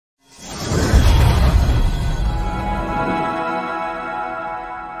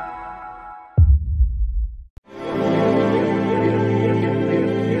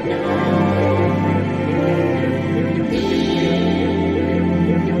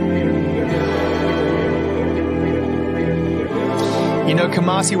You know,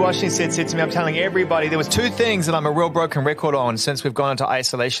 Kamasi Washington said to me, I'm telling everybody, there was two things that I'm a real broken record on since we've gone into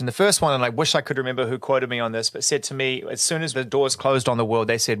isolation. The first one, and I wish I could remember who quoted me on this, but said to me, as soon as the doors closed on the world,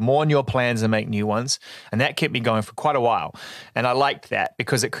 they said, mourn your plans and make new ones. And that kept me going for quite a while. And I liked that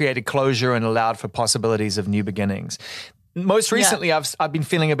because it created closure and allowed for possibilities of new beginnings. Most recently, I've been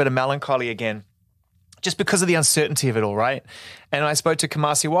feeling a bit of melancholy again, just because of the uncertainty of it all, right? And I spoke to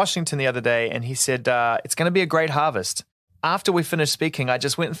Kamasi Washington the other day, and he said, it's going to be a great harvest. After we finished speaking, I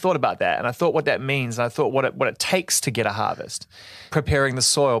just went and thought about that, and I thought what that means, and I thought what it takes to get a harvest. Preparing the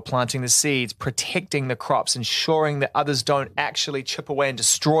soil, planting the seeds, protecting the crops, ensuring that others don't actually chip away and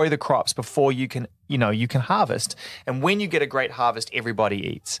destroy the crops before you can harvest. And when you get a great harvest,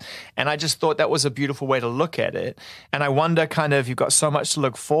 everybody eats. And I just thought that was a beautiful way to look at it. And I wonder kind of, you've got so much to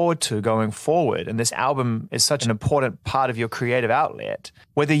look forward to going forward, and this album is such an important part of your creative outlet,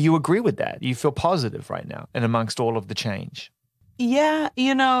 whether you agree with that, you feel positive right now and amongst all of the change. Yeah,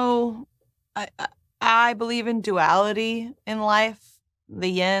 you know, I believe in duality in life, the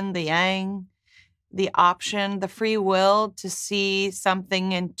yin, the yang, the option, the free will to see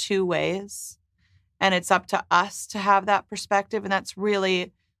something in two ways. And it's up to us to have that perspective. And that's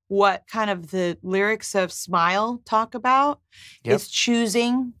really what kind of the lyrics of Smile talk about, is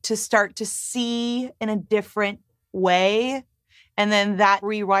choosing to start to see in a different way. And then that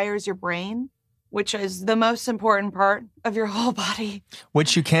rewires your brain, which is the most important part of your whole body.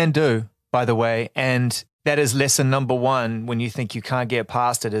 Which you can do, by the way. And that is lesson number one when you think you can't get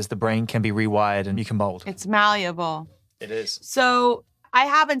past it, is the brain can be rewired and you can mold. It's malleable. It is. So I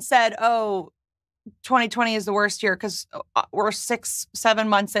haven't said, 2020 is the worst year, because we're 6-7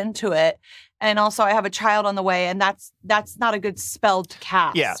 months into it. And also I have a child on the way, and that's not a good spell to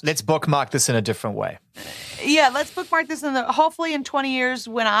cast. Yeah, let's bookmark this in a different way. Yeah, let's bookmark this hopefully in 20 years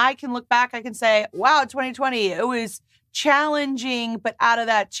when I can look back, I can say, wow, 2020, it was challenging, but out of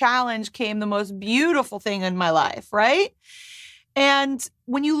that challenge came the most beautiful thing in my life, right? And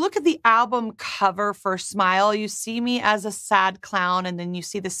when you look at the album cover for Smile, you see me as a sad clown, and then you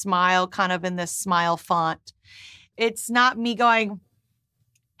see the smile kind of in this smile font. It's not me going,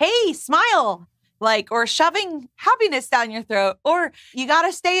 hey, smile, or shoving happiness down your throat, or you got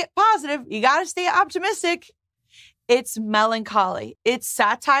to stay positive, you got to stay optimistic. It's melancholy. It's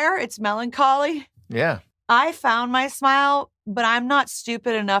satire. It's melancholy. Yeah. I found my smile, but I'm not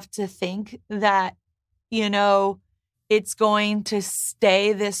stupid enough to think that, it's going to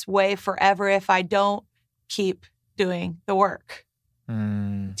stay this way forever if I don't keep doing the work. Do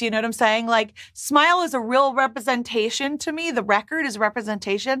you know what I'm saying? Smile is a real representation to me. The record is a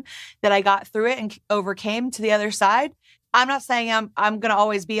representation that I got through it and overcame to the other side. I'm not saying I'm going to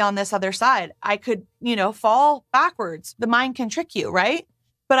always be on this other side. I could, fall backwards. The mind can trick you, right?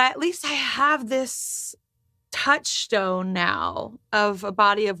 But at least I have this touchstone now of a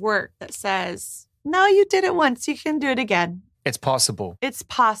body of work that says, no, you did it once. You can do it again. It's possible. It's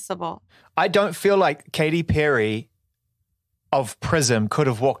possible. I don't feel like Katy Perry of Prism could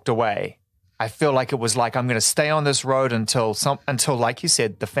have walked away. I feel like it was like, I'm going to stay on this road until, like you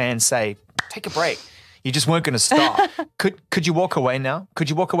said, the fans say, take a break. You just weren't going to stop. Could you walk away now? Could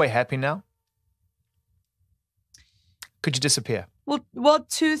you walk away happy now? Could you disappear? Well,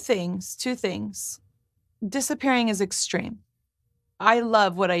 two things. Disappearing is extreme. I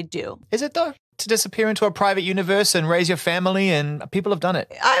love what I do. Is it though? To disappear into a private universe and raise your family, and people have done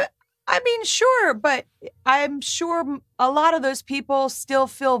it. I mean, sure, but I'm sure a lot of those people still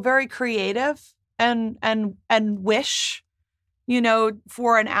feel very creative and wish,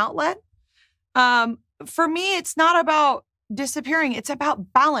 for an outlet. For me, it's not about disappearing. It's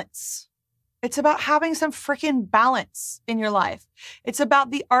about balance. It's about having some freaking balance in your life. It's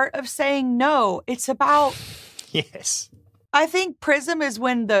about the art of saying no. It's about... Yes. I think Prism is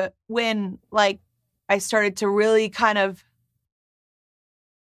when I started to really kind of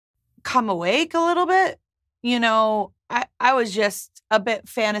come awake a little bit. I was just a bit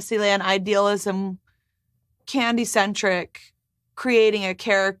Fantasyland, idealism, candy-centric, creating a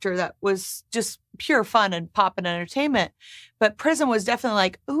character that was just pure fun and pop and entertainment. But Prism was definitely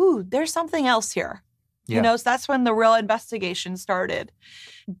like, ooh, there's something else here. Yeah. So that's when the real investigation started.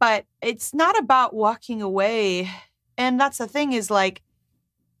 But it's not about walking away. And that's the thing is I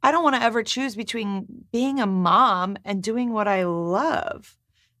don't want to ever choose between being a mom and doing what I love.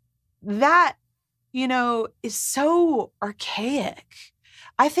 That, is so archaic.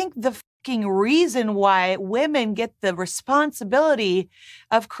 I think the fucking reason why women get the responsibility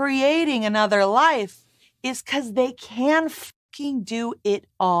of creating another life is because they can fucking do it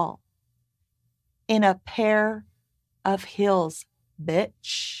all in a pair of heels,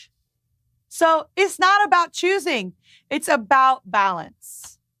 bitch. So it's not about choosing. It's about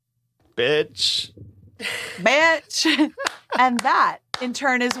balance. Bitch. Bitch. And that, in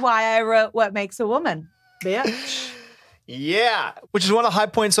turn, is why I wrote What Makes a Woman. Bitch. Yeah. Which is one of the high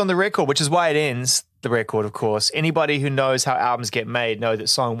points on the record, which is why it ends the record, of course. Anybody who knows how albums get made know that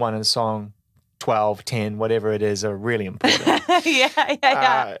song 1 and song 12, 10, whatever it is, are really important.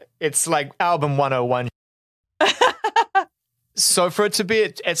 Yeah. It's like album 101. So for it to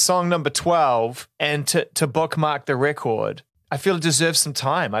be at song number 12 and to bookmark the record, I feel it deserves some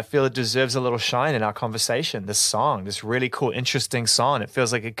time. I feel it deserves a little shine in our conversation. This song, this really cool, interesting song. It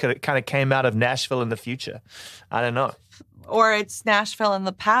feels like it kind of came out of Nashville in the future. I don't know. Or it's Nashville in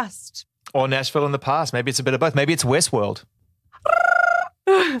the past. Or Nashville in the past. Maybe it's a bit of both. Maybe it's Westworld.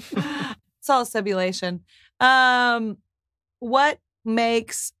 It's all simulation. What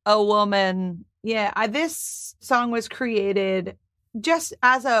makes a woman? Yeah, this song was created just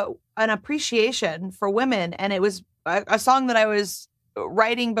as an appreciation for women. And it was a song that I was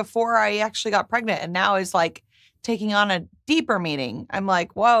writing before I actually got pregnant. And now is like taking on a deeper meaning. I'm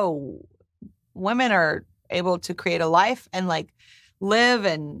like, whoa, women are able to create a life and like live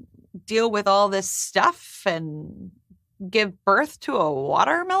and deal with all this stuff and give birth to a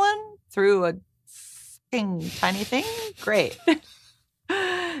watermelon through a fucking tiny thing. Great.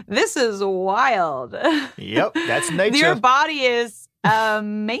 This is wild. Yep, that's nature. Your body is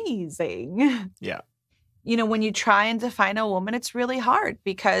amazing. Yeah. You know, when you try and define a woman, it's really hard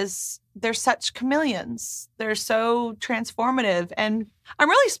because they're such chameleons. They're so transformative. And I'm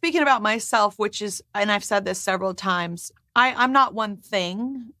really speaking about myself, which is, and I've said this several times, I'm not one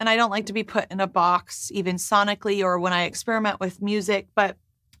thing, and I don't like to be put in a box, even sonically or when I experiment with music, but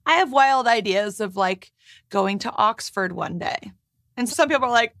I have wild ideas of like going to Oxford one day. And some people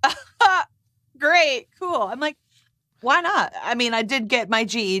are like, great, cool. I'm like, why not? I mean, I did get my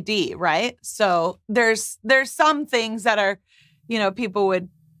GED, right? So there's some things that are, you know, people would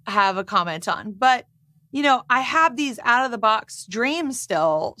have a comment on. But, you know, I have these out of the box dreams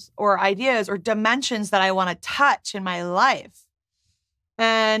still, or ideas or dimensions that I want to touch in my life.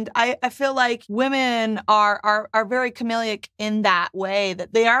 And I feel like women are very chameleonic in that way,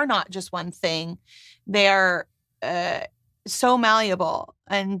 that they are not just one thing. They are so malleable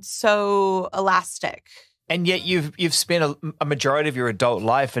and so elastic. And yet you've spent a majority of your adult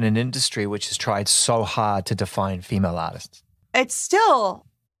life in an industry which has tried so hard to define female artists. It's still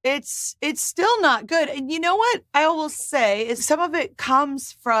not good. And you know what I will say is some of it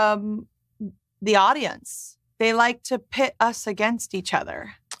comes from the audience. They like to pit us against each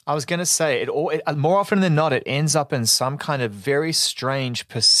other. I was going to say, more often than not, it ends up in some kind of very strange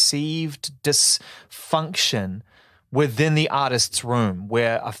perceived dysfunction within the artist's room,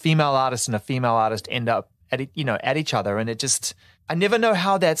 where a female artist and a female artist end up at each other. And I never know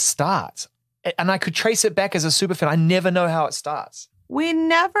how that starts. And I could trace it back as a superfan. I never know how it starts. We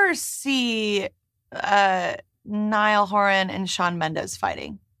never see Niall Horan and Shawn Mendes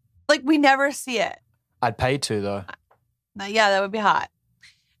fighting. Like, we never see it. I'd pay to, though. Yeah, that would be hot.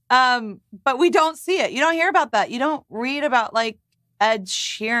 But we don't see it. You don't hear about that. You don't read about, like, Ed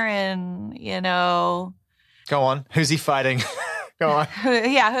Sheeran, you know. Go on. Who's he fighting? Go on.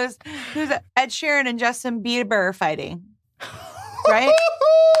 Who's Ed Sheeran and Justin Bieber fighting? Right?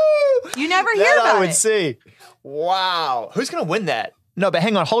 You never hear about it. I would see. Wow. Who's going to win that? No, but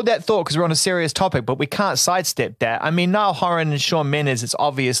hang on. Hold that thought, because we're on a serious topic, but we can't sidestep that. I mean, Niall Horan and Shawn Mendes, it's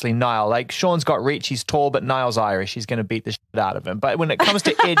obviously Niall. Like, Shawn's got reach. He's tall, but Niall's Irish. He's going to beat the shit out of him. But when it comes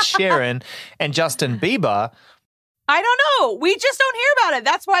to Ed Sheeran and Justin Bieber, I don't know. We just don't hear about it.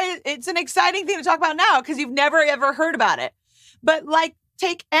 That's why it's an exciting thing to talk about now, because you've never, ever heard about it. But, like,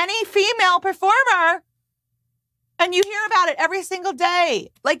 take any female performer and you hear about it every single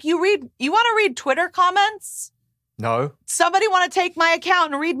day. Like, you want to read Twitter comments? No. Somebody want to take my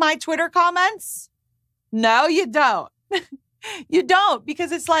account and read my Twitter comments? No, you don't. You don't,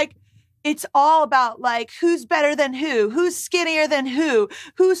 because it's like, it's all about like, who's better than who's skinnier than who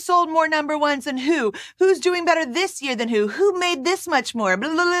sold more number ones than who's doing better this year than who made this much more, blah,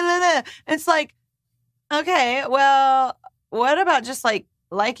 blah, blah, blah. It's like, okay, well, what about just like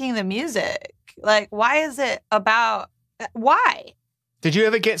liking the music? Like, why is it about, why? Did you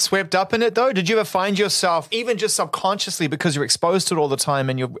ever get swept up in it, though? Did you ever find yourself, even just subconsciously, because you're exposed to it all the time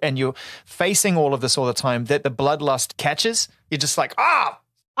and you're facing all of this all the time, that the bloodlust catches? You're just like, ah!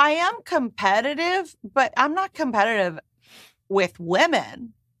 I am competitive, but I'm not competitive with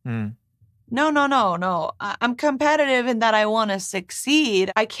women. No. I'm competitive in that I want to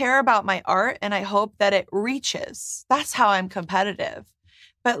succeed. I care about my art and I hope that it reaches. That's how I'm competitive.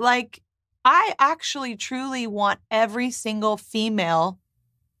 But like, I actually truly want every single female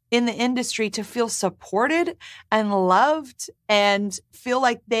in the industry to feel supported and loved and feel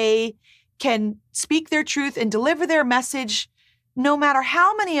like they can speak their truth and deliver their message no matter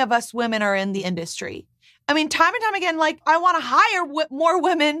how many of us women are in the industry. I mean, time and time again, like, I want to hire more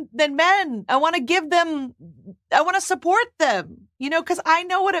women than men. I want to support them, you know, because I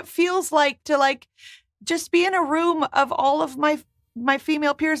know what it feels like to like just be in a room of all of my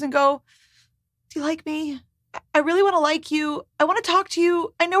female peers and go, do you like me? I really want to like you. I want to talk to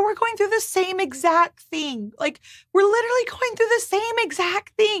you. I know we're going through the same exact thing. Like, we're literally going through the same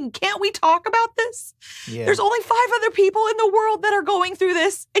exact thing. Can't we talk about this? Yeah. There's only 5 other people in the world that are going through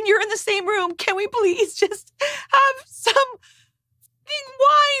this, and you're in the same room. Can we please just have some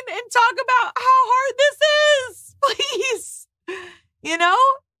wine and talk about how hard this is? Please. You know?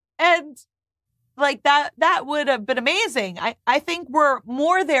 And like that would have been amazing. I think we're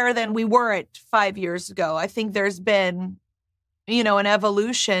more there than we were at 5 years ago. I think there's been, you know, an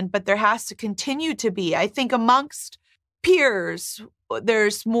evolution, but there has to continue to be. I think amongst peers,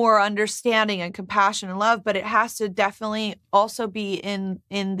 there's more understanding and compassion and love, but it has to definitely also be in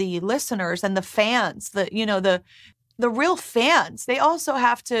the listeners and the fans, the real fans. They also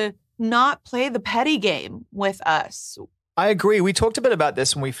have to not play the petty game with us. I agree. We talked a bit about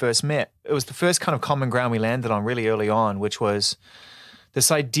this when we first met. It was the first kind of common ground we landed on really early on, which was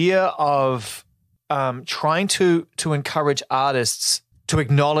this idea of trying to encourage artists to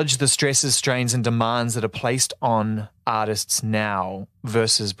acknowledge the stresses, strains, and demands that are placed on artists now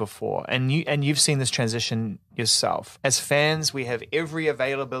versus before. And you've seen this transition yourself. As fans, we have every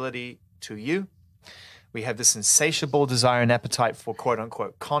availability to you. We have this insatiable desire and appetite for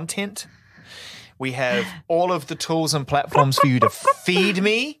quote-unquote content. We have all of the tools and platforms for you to feed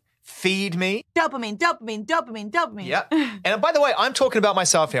me. Dopamine. Yeah. And by the way, I'm talking about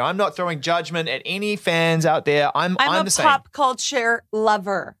myself here. I'm not throwing judgment at any fans out there. I'm a the same. pop culture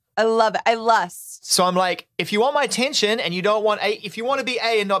lover. I love it. I lust. So I'm like, if you want my attention and you don't want if you want to be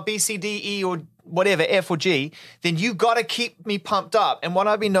A and not B, C, D, E, or whatever, F or G, then you got to keep me pumped up. And what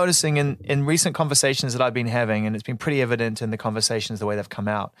I've been noticing in recent conversations that I've been having, and it's been pretty evident in the conversations, the way they've come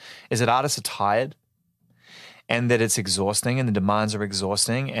out, is that artists are tired and that it's exhausting and the demands are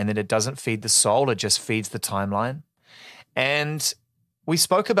exhausting and that it doesn't feed the soul, it just feeds the timeline. And we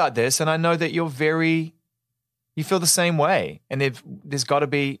spoke about this, and I know that you feel the same way. And there's got to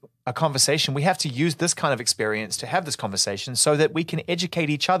be a conversation. We have to use this kind of experience to have this conversation so that we can educate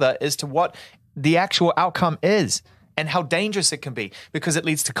each other as to what the actual outcome is and how dangerous it can be, because it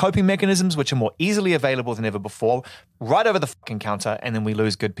leads to coping mechanisms which are more easily available than ever before, right over the fucking counter, and then we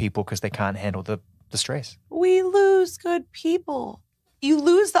lose good people because they can't handle the stress. We lose good people. You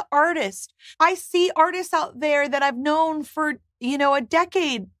lose the artist. I see artists out there that I've known for, a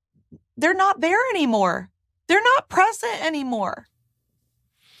decade. They're not there anymore. They're not present anymore.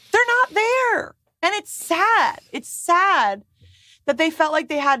 They're not there. And it's sad. It's sad that they felt like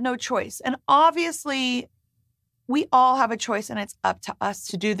they had no choice. And obviously, we all have a choice, and it's up to us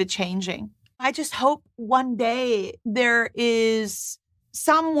to do the changing. I just hope one day there is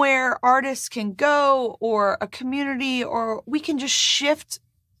somewhere artists can go, or a community, or we can just shift,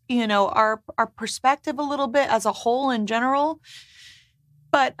 our perspective a little bit as a whole in general.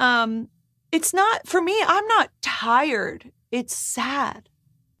 But it's not, for me, I'm not tired. It's sad.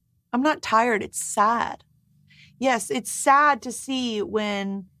 I'm not tired. It's sad. Yes, it's sad to see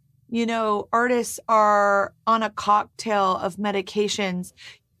when, artists are on a cocktail of medications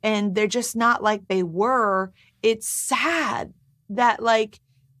and they're just not like they were. It's sad that like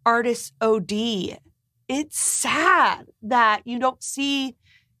artists OD. It's sad that you don't see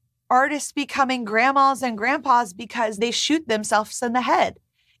artists becoming grandmas and grandpas because they shoot themselves in the head.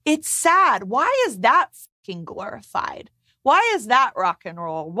 It's sad. Why is that fucking glorified? Why is that rock and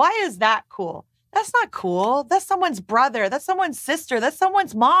roll? Why is that cool? That's not cool. That's someone's brother. That's someone's sister. That's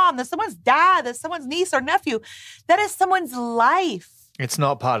someone's mom. That's someone's dad. That's someone's niece or nephew. That is someone's life. It's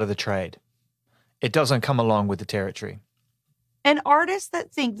not part of the trade. It doesn't come along with the territory. And artists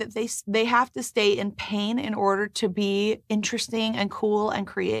that think that they have to stay in pain in order to be interesting and cool and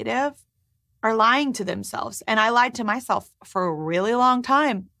creative are lying to themselves. And I lied to myself for a really long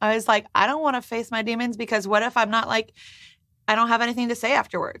time. I was like, I don't want to face my demons, because what if I'm not like, I don't have anything to say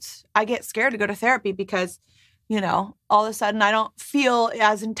afterwards? I get scared to go to therapy because, all of a sudden I don't feel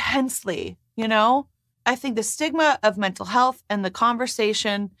as intensely, I think the stigma of mental health and the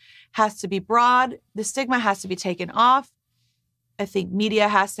conversation has to be broad. The stigma has to be taken off. I think media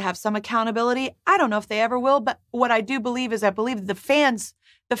has to have some accountability. I don't know if they ever will, but what I do believe is I believe the fans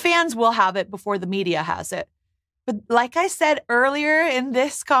will have it before the media has it. But like I said earlier in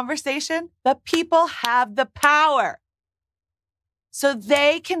this conversation, the people have the power. so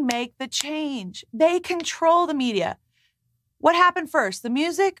they can make the change. They control the media. What happened first, the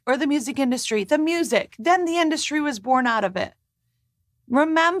music or the music industry? The music. Then the industry was born out of it.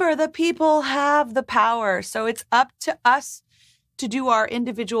 Remember, the people have the power. So it's up to us to do our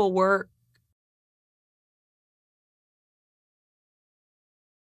individual work